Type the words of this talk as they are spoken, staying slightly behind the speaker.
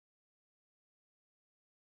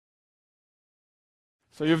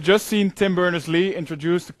So you've just seen Tim Berners-Lee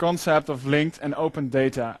introduce the concept of linked and open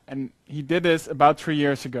data, and he did this about 3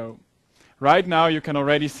 years ago. Right now you can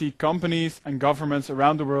already see companies and governments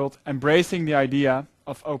around the world embracing the idea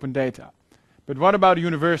of open data. But what about a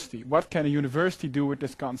university? What can a university do with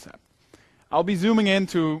this concept? I'll be zooming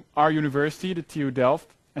into our university, the TU Delft,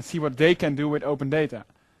 and see what they can do with open data,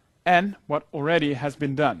 and what already has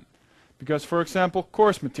been done. Because, for example,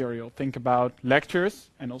 course material, think about lectures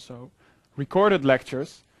and also recorded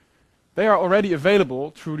lectures, they are already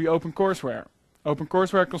available through the OpenCourseWare.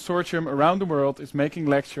 OpenCourseWare Consortium around the world is making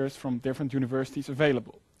lectures from different universities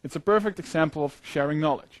available. It's a perfect example of sharing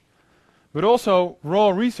knowledge. But also raw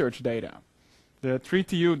research data. The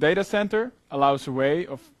 3TU data center allows a way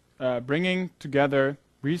of bringing together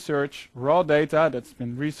research, raw data that's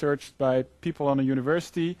been researched by people on a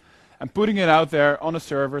university and putting it out there on a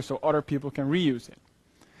server so other people can reuse it.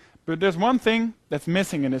 But there's one thing that's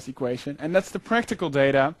missing in this equation, and that's the practical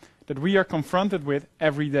data that we are confronted with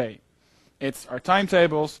every day. It's our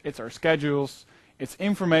timetables, it's our schedules, it's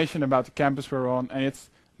information about the campus we're on, and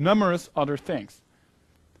it's numerous other things.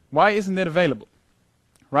 Why isn't it available?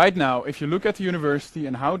 Right now, if you look at the university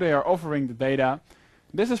and how they are offering the data,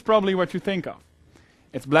 this is probably what you think of.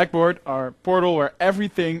 It's Blackboard, our portal where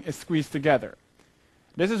everything is squeezed together.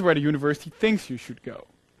 This is where the university thinks you should go.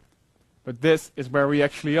 But this is where we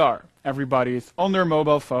actually are. Everybody is on their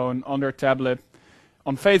mobile phone, on their tablet,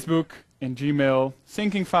 on Facebook, in Gmail,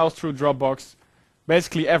 syncing files through Dropbox,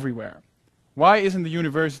 basically everywhere. Why isn't the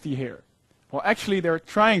university here? Well, actually, they're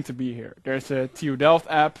trying to be here. There's a TU Delft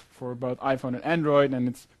app for both iPhone and Android, and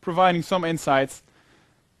it's providing some insights.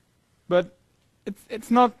 But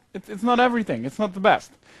it's not everything. It's not the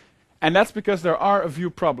best. And that's because there are a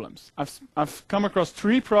few problems. I've come across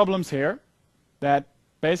 3 problems here that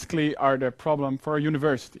basically are the problem for a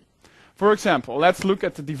university. For example, let's look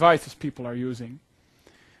at the devices people are using.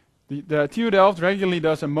 The TU Delft regularly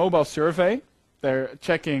does a mobile survey. They're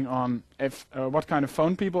checking on if what kind of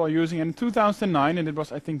phone people are using. And in 2009, and it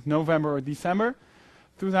was I think November or December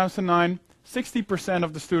 2009, 60%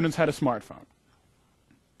 of the students had a smartphone.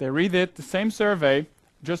 They redid the same survey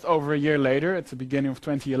just over a year later, at the beginning of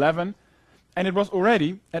 2011, and it was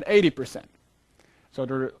already at 80%. So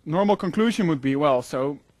the normal conclusion would be, well,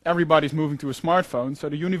 so everybody's moving to a smartphone, so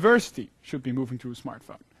the university should be moving to a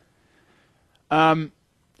smartphone.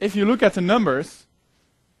 If you look at the numbers,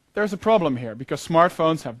 there's a problem here, because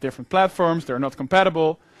smartphones have different platforms, they're not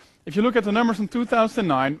compatible. If you look at the numbers in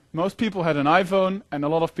 2009, most people had an iPhone, and a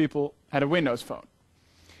lot of people had a Windows phone.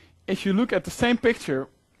 If you look at the same picture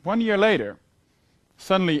 1 year later,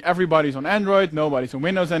 suddenly everybody's on Android, nobody's on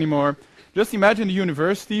Windows anymore. Just imagine the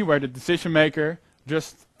university where the decision maker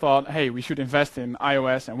just thought, hey, we should invest in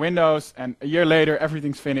iOS and Windows, and a year later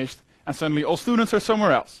everything's finished, and suddenly all students are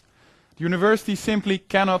somewhere else. The university simply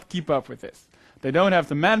cannot keep up with this. They don't have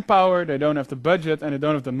the manpower, they don't have the budget, and they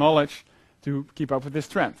don't have the knowledge to keep up with this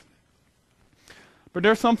trend. But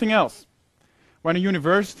there's something else. When a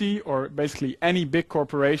university, or basically any big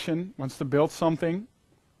corporation, wants to build something,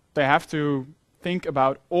 they have to think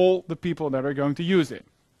about all the people that are going to use it,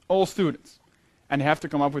 all students. And they have to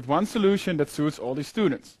come up with one solution that suits all these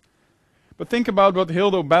students. But think about what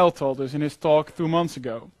Hildo Bijl told us in his talk 2 months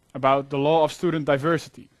ago about the law of student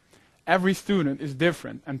diversity. Every student is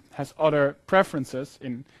different and has other preferences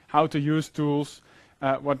in how to use tools,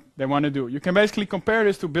 what they want to do. You can basically compare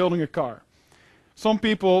this to building a car. Some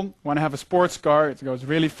people want to have a sports car, it goes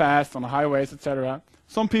really fast on the highways, etc.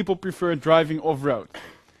 Some people prefer driving off-road.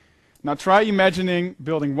 Now try imagining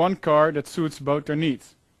building one car that suits both their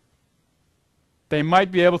needs. They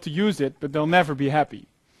might be able to use it, but they'll never be happy.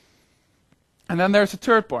 And then there's a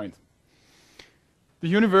third point. The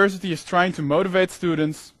university is trying to motivate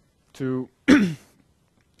students to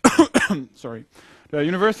sorry. The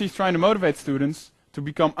university is trying to motivate students to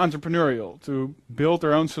become entrepreneurial, to build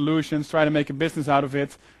their own solutions, try to make a business out of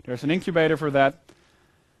it. There's an incubator for that.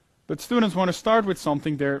 But students want to start with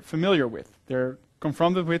something they're familiar with, they're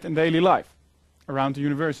confronted with in daily life around the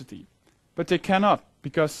university. But they cannot,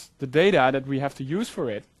 because the data that we have to use for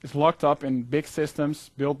it is locked up in big systems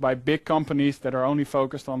built by big companies that are only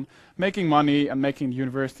focused on making money and making the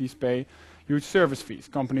universities pay huge service fees.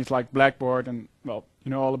 Companies like Blackboard and, well, you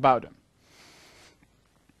know all about them.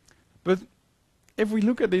 But if we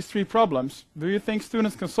look at these 3 problems, do you think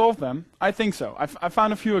students can solve them? I think so. I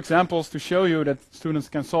found a few examples to show you that students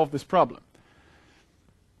can solve this problem.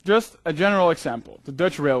 Just a general example, the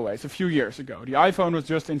Dutch railways a few years ago. The iPhone was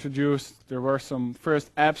just introduced, there were some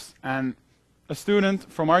first apps, and a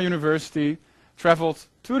student from our university traveled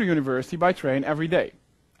to the university by train every day.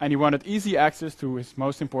 And he wanted easy access to his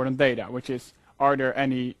most important data, which is, are there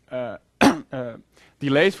any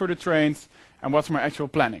delays for the trains, and what's my actual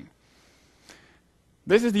planning.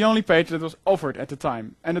 This is the only page that was offered at the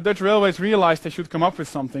time, and the Dutch railways realized they should come up with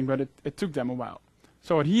something, but it took them a while.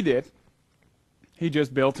 So what he did, he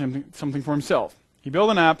just built something for himself. He built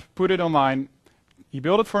an app, put it online, he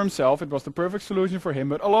built it for himself, it was the perfect solution for him,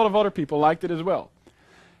 but a lot of other people liked it as well.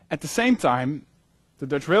 At the same time, the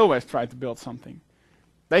Dutch railways tried to build something.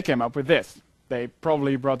 They came up with this. They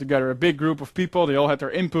probably brought together a big group of people, they all had their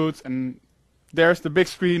inputs, and there's the big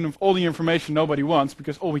screen of all the information nobody wants,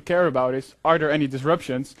 because all we care about is, are there any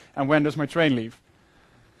disruptions, and when does my train leave?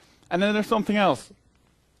 And then there's something else.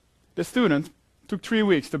 The student took 3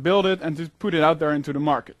 weeks to build it and to put it out there into the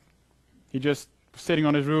market. He just was sitting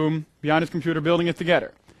on his room, behind his computer, building it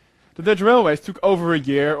together. The Dutch railways took over a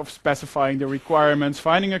year of specifying the requirements,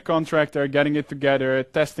 finding a contractor, getting it together,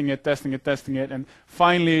 testing it, and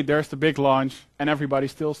finally there's the big launch, and everybody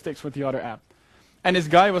still sticks with the other app. And this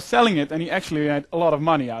guy was selling it, and he actually had a lot of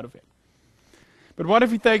money out of it. But what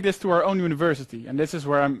if we take this to our own university? And this is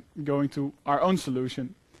where I'm going to our own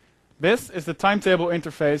solution. This is the timetable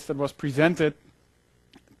interface that was presented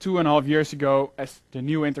 2.5 years ago as the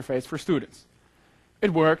new interface for students.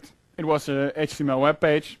 It worked. It was a HTML web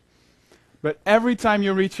page. But every time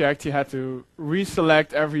you rechecked, you had to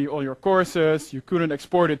reselect all your courses. You couldn't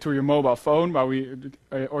export it to your mobile phone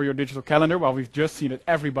or your digital calendar, while we've just seen that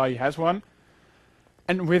everybody has one.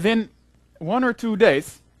 And within 1 or 2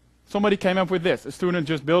 days, somebody came up with this. A student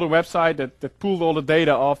just built a website that pulled all the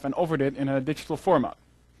data off and offered it in a digital format.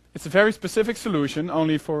 It's a very specific solution,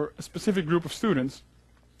 only for a specific group of students,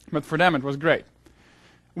 but for them it was great.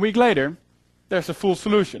 A week later, there's a full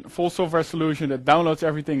solution, a full software solution that downloads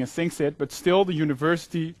everything and syncs it, but still the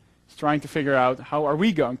university is trying to figure out how are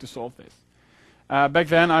we going to solve this. Back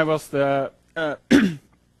then I was in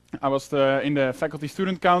the faculty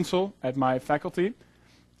student council at my faculty.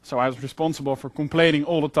 So I was responsible for complaining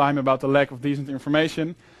all the time about the lack of decent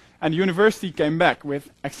information. And the university came back with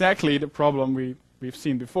exactly the problem we've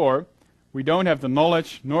seen before. We don't have the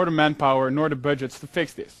knowledge, nor the manpower, nor the budgets to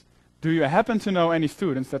fix this. Do you happen to know any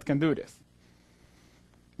students that can do this?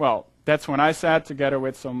 Well, that's when I sat together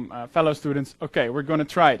with some fellow students, okay, we're going to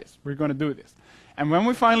try this, we're going to do this. And when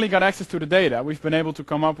we finally got access to the data, we've been able to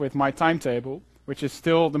come up with MyTimetable, which is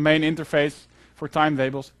still the main interface for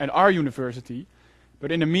timetables at our university,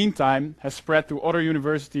 but in the meantime has spread to other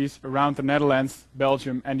universities around the Netherlands,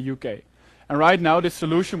 Belgium, and the UK. And right now, this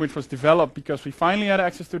solution, which was developed because we finally had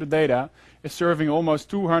access to the data, is serving almost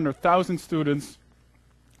 200,000 students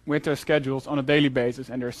with their schedules on a daily basis,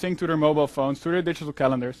 and they're synced to their mobile phones, to their digital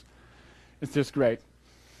calendars. It's just great.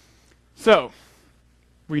 So,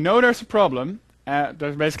 we know there's a problem.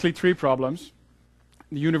 There's basically 3 problems.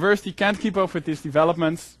 The university can't keep up with these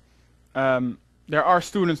developments. There are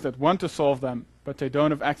students that want to solve them, but they don't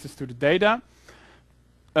have access to the data.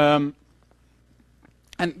 And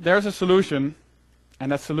there's a solution,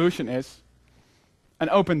 and that solution is an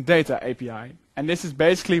open data API. And this is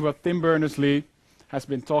basically what Tim Berners-Lee has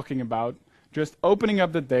been talking about, just opening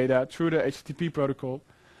up the data through the HTTP protocol.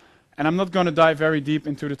 And I'm not going to dive very deep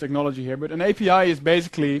into the technology here, but an API is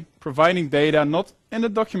basically providing data not in the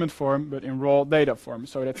document form, but in raw data form,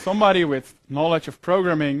 so that somebody with knowledge of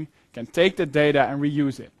programming can take the data and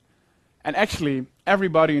reuse it. And actually,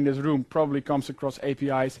 everybody in this room probably comes across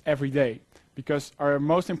APIs every day, because our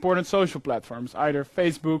most important social platforms, either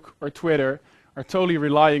Facebook or Twitter, are totally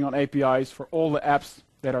relying on APIs for all the apps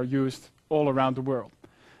that are used all around the world.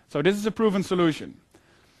 So this is a proven solution.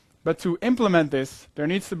 But to implement this, there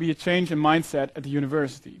needs to be a change in mindset at the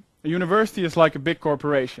university. A university is like a big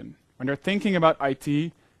corporation. When they're thinking about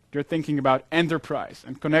IT, they're thinking about enterprise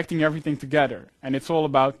and connecting everything together. And it's all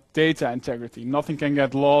about data integrity. Nothing can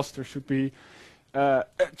get lost. There should be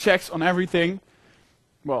checks on everything.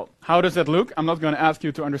 Well, how does that look? I'm not going to ask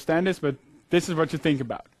you to understand this, but this is what you think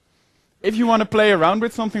about. If you want to play around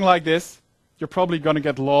with something like this, you're probably going to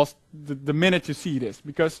get lost the minute you see this,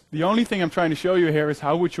 because the only thing I'm trying to show you here is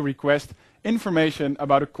how would you request information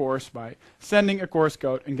about a course by sending a course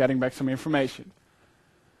code and getting back some information.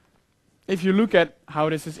 If you look at how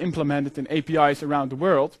this is implemented in APIs around the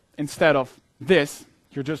world, instead of this,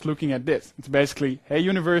 you're just looking at this. It's basically, hey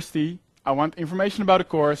university, I want information about a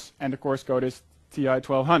course, and the course code is TI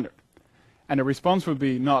 1200. And the response would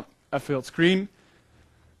be not a filled screen,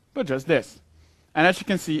 but just this. And as you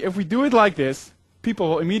can see, if we do it like this, people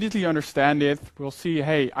will immediately understand it. We'll see,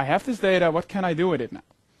 hey, I have this data, what can I do with it now?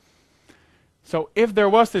 So if there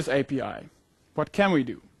was this API, what can we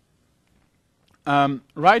do?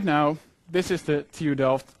 Right now, this is the TU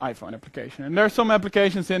Delft iPhone application. And there are some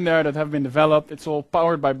applications in there that have been developed. It's all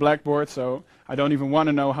powered by Blackboard, so I don't even want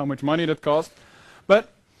to know how much money that cost. But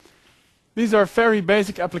These are very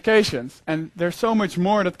basic applications, and there's so much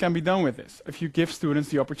more that can be done with this if you give students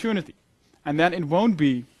the opportunity. And then it won't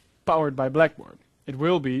be powered by Blackboard. It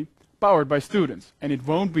will be powered by students, and it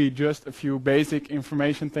won't be just a few basic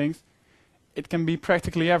information things. It can be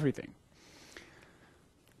practically everything.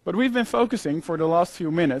 But we've been focusing for the last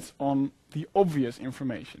few minutes on the obvious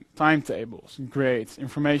information, timetables, grades,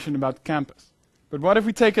 information about campus. But what if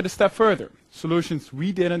we take it a step further? Solutions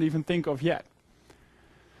we didn't even think of yet.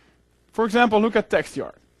 For example, look at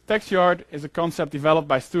TextYard. TextYard is a concept developed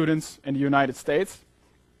by students in the United States.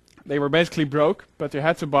 They were basically broke, but they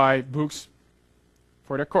had to buy books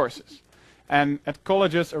for their courses. And at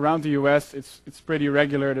colleges around the US, it's pretty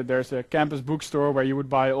regular that there's a campus bookstore where you would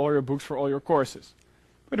buy all your books for all your courses.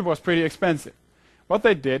 But it was pretty expensive. What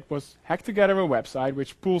they did was hack together a website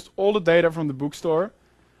which pulls all the data from the bookstore,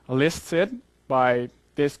 lists it by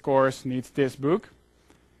this course needs this book,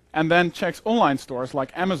 and then checks online stores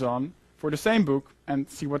like Amazon for the same book and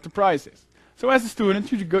see what the price is. So as a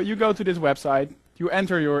student, you go to this website, you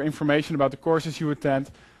enter your information about the courses you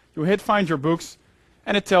attend, you hit find your books,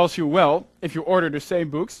 and it tells you, well, if you order the same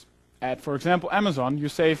books at, for example, Amazon, you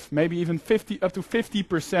save maybe even up to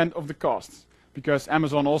 50% of the costs, because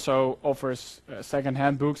Amazon also offers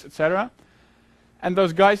second-hand books, etc. And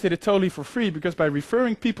those guys did it totally for free, because by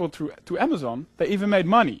referring people to Amazon, they even made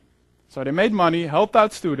money. So they made money, helped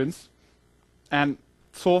out students, and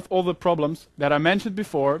solved all the problems that I mentioned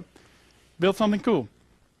before, built something cool.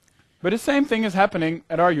 But the same thing is happening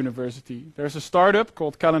at our university. There's a startup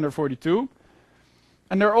called Calendar 42,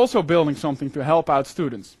 and they're also building something to help out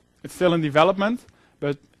students. It's still in development,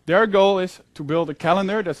 but their goal is to build a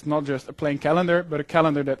calendar that's not just a plain calendar, but a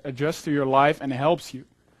calendar that adjusts to your life and helps you.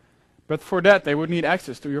 But for that, they would need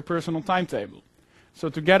access to your personal timetable. So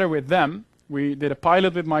together with them, we did a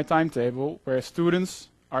pilot with MyTimetable where students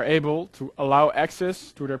are able to allow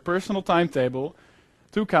access to their personal timetable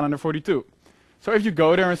to Calendar 42. So if you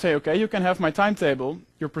go there and say, okay, you can have my timetable,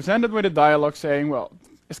 you're presented with a dialogue saying, well,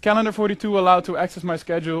 is Calendar 42 allowed to access my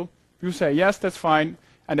schedule? You say, yes, that's fine,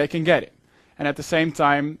 and they can get it. And at the same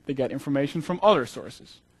time, they get information from other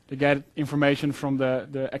sources. They get information from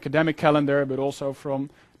the academic calendar, but also from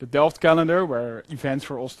the Delft calendar, where events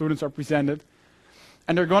for all students are presented.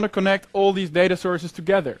 And they're going to connect all these data sources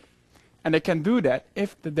together. And they can do that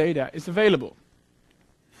if the data is available.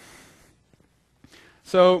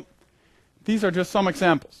 So these are just some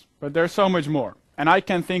examples, but there's so much more. And I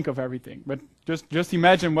can't think of everything, but just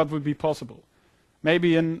imagine what would be possible.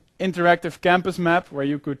 Maybe an interactive campus map where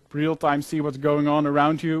you could real-time see what's going on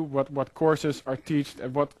around you, what courses are taught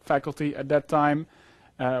at what faculty at that time,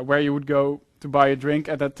 where you would go to buy a drink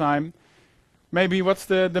at that time. Maybe what's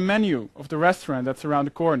the menu of the restaurant that's around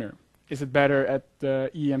the corner. Is it better at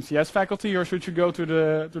the EMCS faculty, or should you go to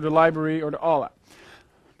the library or the aula?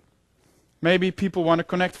 Maybe people want to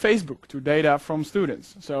connect Facebook to data from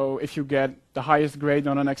students. So if you get the highest grade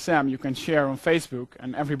on an exam, you can share on Facebook,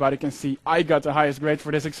 and everybody can see, I got the highest grade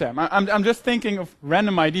for this exam. I'm just thinking of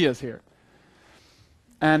random ideas here.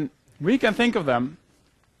 And we can think of them.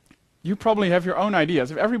 You probably have your own ideas.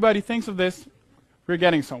 If everybody thinks of this, we're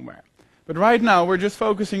getting somewhere. But right now, we're just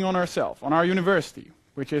focusing on ourselves, on our university,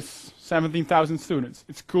 which is 17,000 students.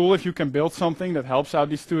 It's cool if you can build something that helps out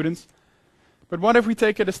these students. But what if we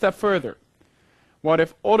take it a step further? What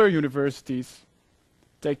if other universities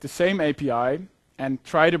take the same API and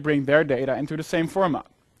try to bring their data into the same format?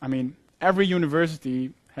 I mean, every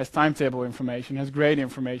university has timetable information, has grade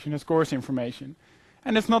information, has course information.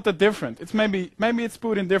 And it's not that different. It's maybe it's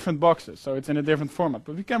put in different boxes, so it's in a different format.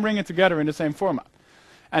 But we can bring it together in the same format.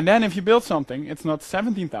 And then if you build something, it's not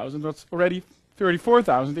 17,000, it's already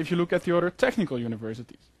 34,000 if you look at the other technical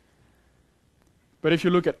universities. But if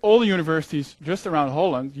you look at all the universities just around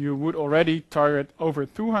Holland, you would already target over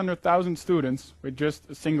 200,000 students with just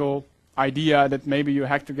a single idea that maybe you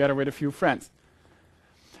hack together with a few friends.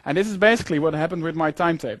 And this is basically what happened with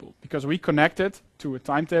MyTimetable, because we connected to a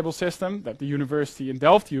timetable system that the university in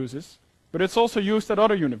Delft uses, but it's also used at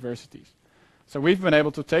other universities. So we've been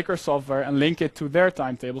able to take our software and link it to their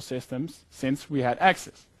timetable systems since we had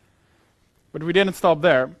access. But we didn't stop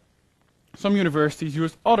there. Some universities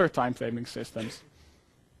used other timetabling systems.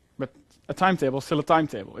 But a timetable is still a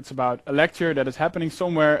timetable. It's about a lecture that is happening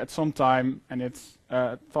somewhere at some time, and it's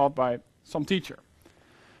taught by some teacher.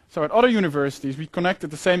 So at other universities, we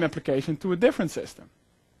connected the same application to a different system.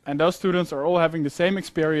 And those students are all having the same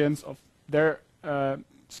experience of their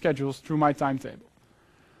schedules through MyTimetable.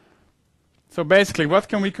 So basically, what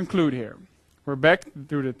can we conclude here? We're back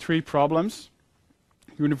to the three problems.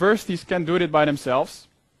 Universities can do it by themselves,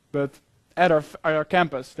 but at our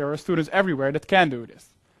campus, there are students everywhere that can do this.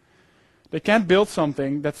 They can't build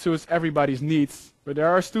something that suits everybody's needs, but there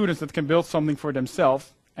are students that can build something for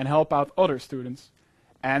themselves and help out other students.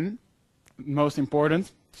 And, most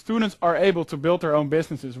important, students are able to build their own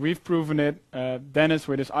businesses. We've proven it. Dennis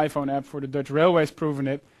with his iPhone app for the Dutch Railways proven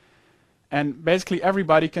it. And basically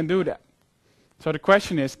everybody can do that. So the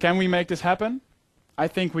question is, can we make this happen? I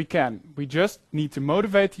think we can. We just need to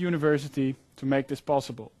motivate the university to make this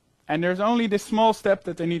possible. And there's only this small step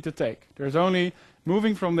that they need to take. There's only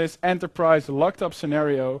moving from this enterprise locked up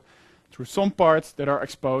scenario through some parts that are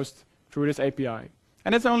exposed through this API.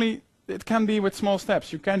 And it can be with small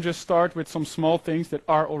steps. You can just start with some small things that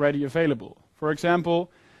are already available. For example,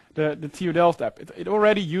 the TU Delft app. It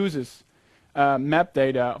already uses map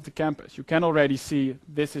data of the campus. You can already see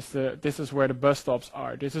this is where the bus stops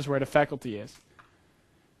are. This is where the faculty is.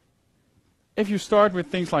 If you start with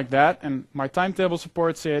things like that, and MyTimetable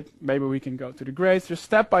supports it, maybe we can go to the grades, just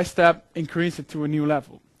step by step increase it to a new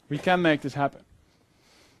level. We can make this happen.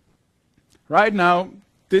 Right now,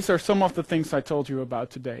 these are some of the things I told you about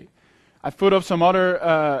today. I've put up some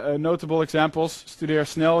other notable examples. Studeer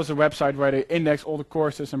Snel is a website where they index all the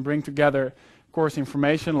courses and bring together course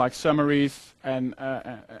information like summaries and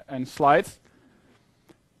slides.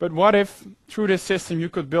 But what if, through this system, you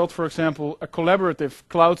could build, for example, a collaborative,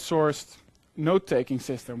 cloud-sourced note-taking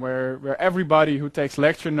system where everybody who takes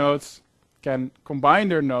lecture notes can combine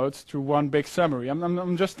their notes through one big summary.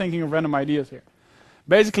 I'm just thinking of random ideas here.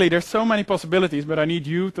 Basically, there's so many possibilities, but I need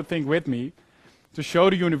you to think with me to show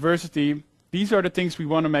the university these are the things we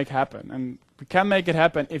want to make happen. And we can make it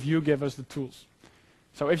happen if you give us the tools.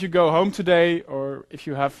 So if you go home today, or if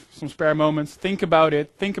you have some spare moments, think about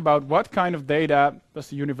it. Think about what kind of data does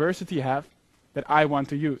the university have that I want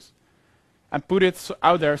to use. And put it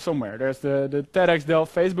out there somewhere. There's the TEDx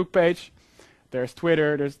Delft Facebook page. There's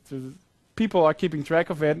Twitter. People are keeping track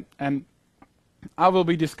of it. And I will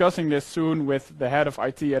be discussing this soon with the head of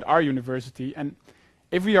IT at our university. And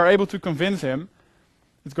if we are able to convince him,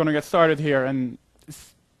 it's going to get started here. And it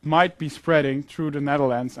might be spreading through the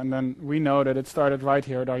Netherlands. And then we know that it started right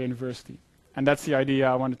here at our university. And that's the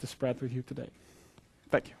idea I wanted to spread with you today.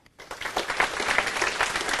 Thank you.